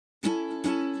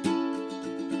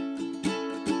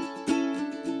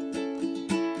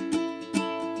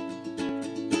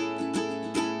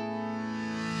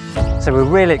So we're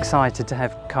really excited to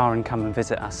have Carin come and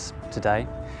visit us today.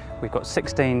 We've got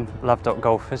 16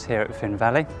 love.golfers here at Fynn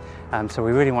Valley, so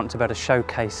we really want to be able to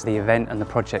showcase the event and the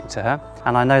project to her.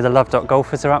 And I know the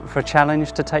love.golfers are up for a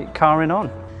challenge to take Carin on.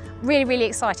 Really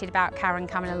excited about Carin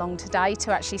coming along today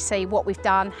to actually see what we've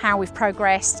done, how we've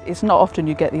progressed. It's not often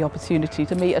you get the opportunity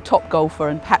to meet a top golfer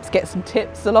and perhaps get some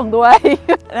tips along the way.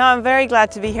 No, I'm very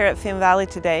glad to be here at Fynn Valley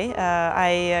today.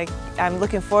 I'm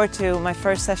looking forward to my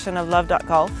first session of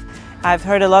love.golf. I've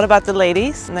heard a lot about the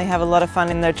ladies and they have a lot of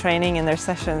fun in their training and their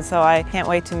sessions, so I can't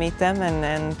wait to meet them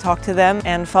and talk to them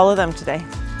and follow them today.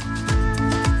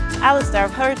 Alistair,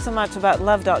 I've heard so much about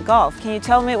love.golf. Can you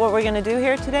tell me what we're going to do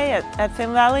here today at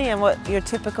Fynn Valley and what your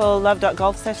typical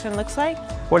love.golf session looks like?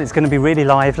 Well, it's going to be really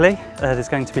lively. There's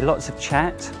going to be lots of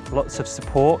chat, lots of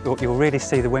support. You'll really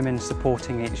see the women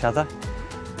supporting each other.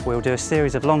 We'll do a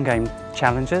series of long game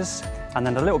challenges and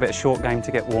then a little bit of short game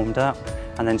to get warmed up,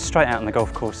 and then straight out on the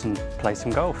golf course and play some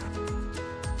golf.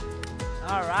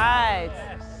 All right.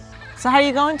 So how are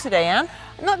you going today, Anne?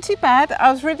 Not too bad. I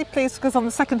was really pleased because on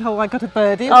the second hole I got a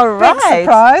birdie. All right. Big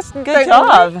surprise. Good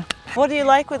job. What do you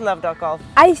like with love.golf?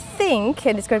 I think,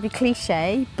 and it's going to be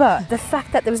cliche, but the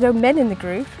fact that there was no men in the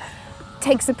group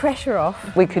takes the pressure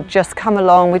off. We could just come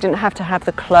along, we didn't have to have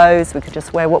the clothes, we could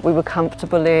just wear what we were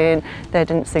comfortable in. There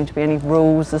didn't seem to be any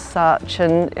rules as such,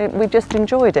 and we just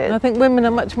enjoyed it. I think women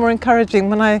are much more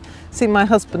encouraging. When I see my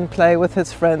husband play with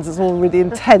his friends, it's all really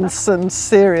intense and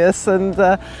serious, and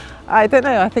I don't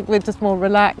know, I think we're just more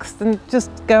relaxed and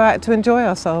just go out to enjoy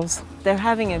ourselves. They're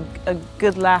having a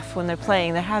good laugh when they're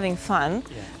playing, they're having fun.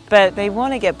 Yeah. But they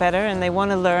want to get better and they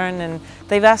want to learn, and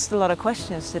they've asked a lot of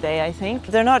questions today, I think.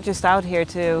 They're not just out here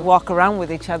to walk around with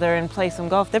each other and play some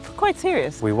golf, they're quite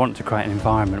serious. We want to create an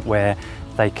environment where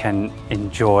they can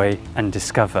enjoy and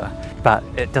discover, but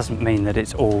it doesn't mean that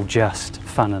it's all just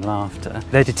fun and laughter.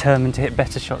 They're determined to hit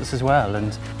better shots as well,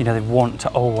 and they want to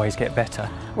always get better.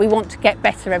 We want to get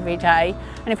better every day,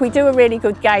 and if we do a really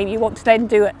good game, you want to then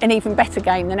do an even better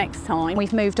game the next time.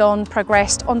 We've moved on,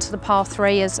 progressed onto the par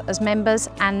 3 as members,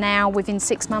 and now within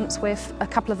 6 months a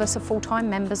couple of us are full-time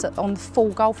members on the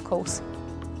full golf course.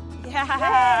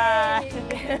 Yeah.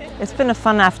 It's been a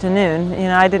fun afternoon.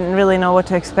 I didn't really know what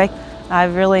to expect.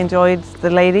 I've really enjoyed the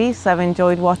ladies. I've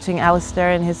enjoyed watching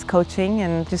Alistair and his coaching,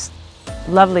 and just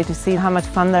lovely to see how much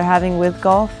fun they're having with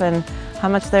golf and how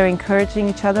much they're encouraging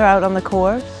each other out on the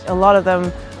course. A lot of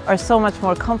them are so much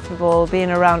more comfortable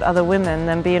being around other women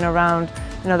than being around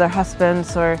their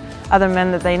husbands or other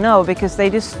men that they know, because they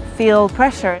just feel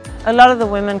pressure. A lot of the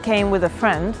women came with a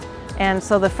friend, and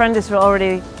so the friend is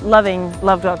already loving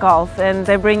love.golf and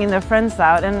they're bringing their friends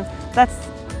out, and that's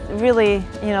really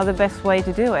the best way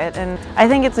to do it, and I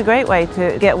think it's a great way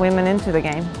to get women into the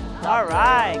game. All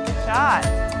right, good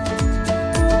shot.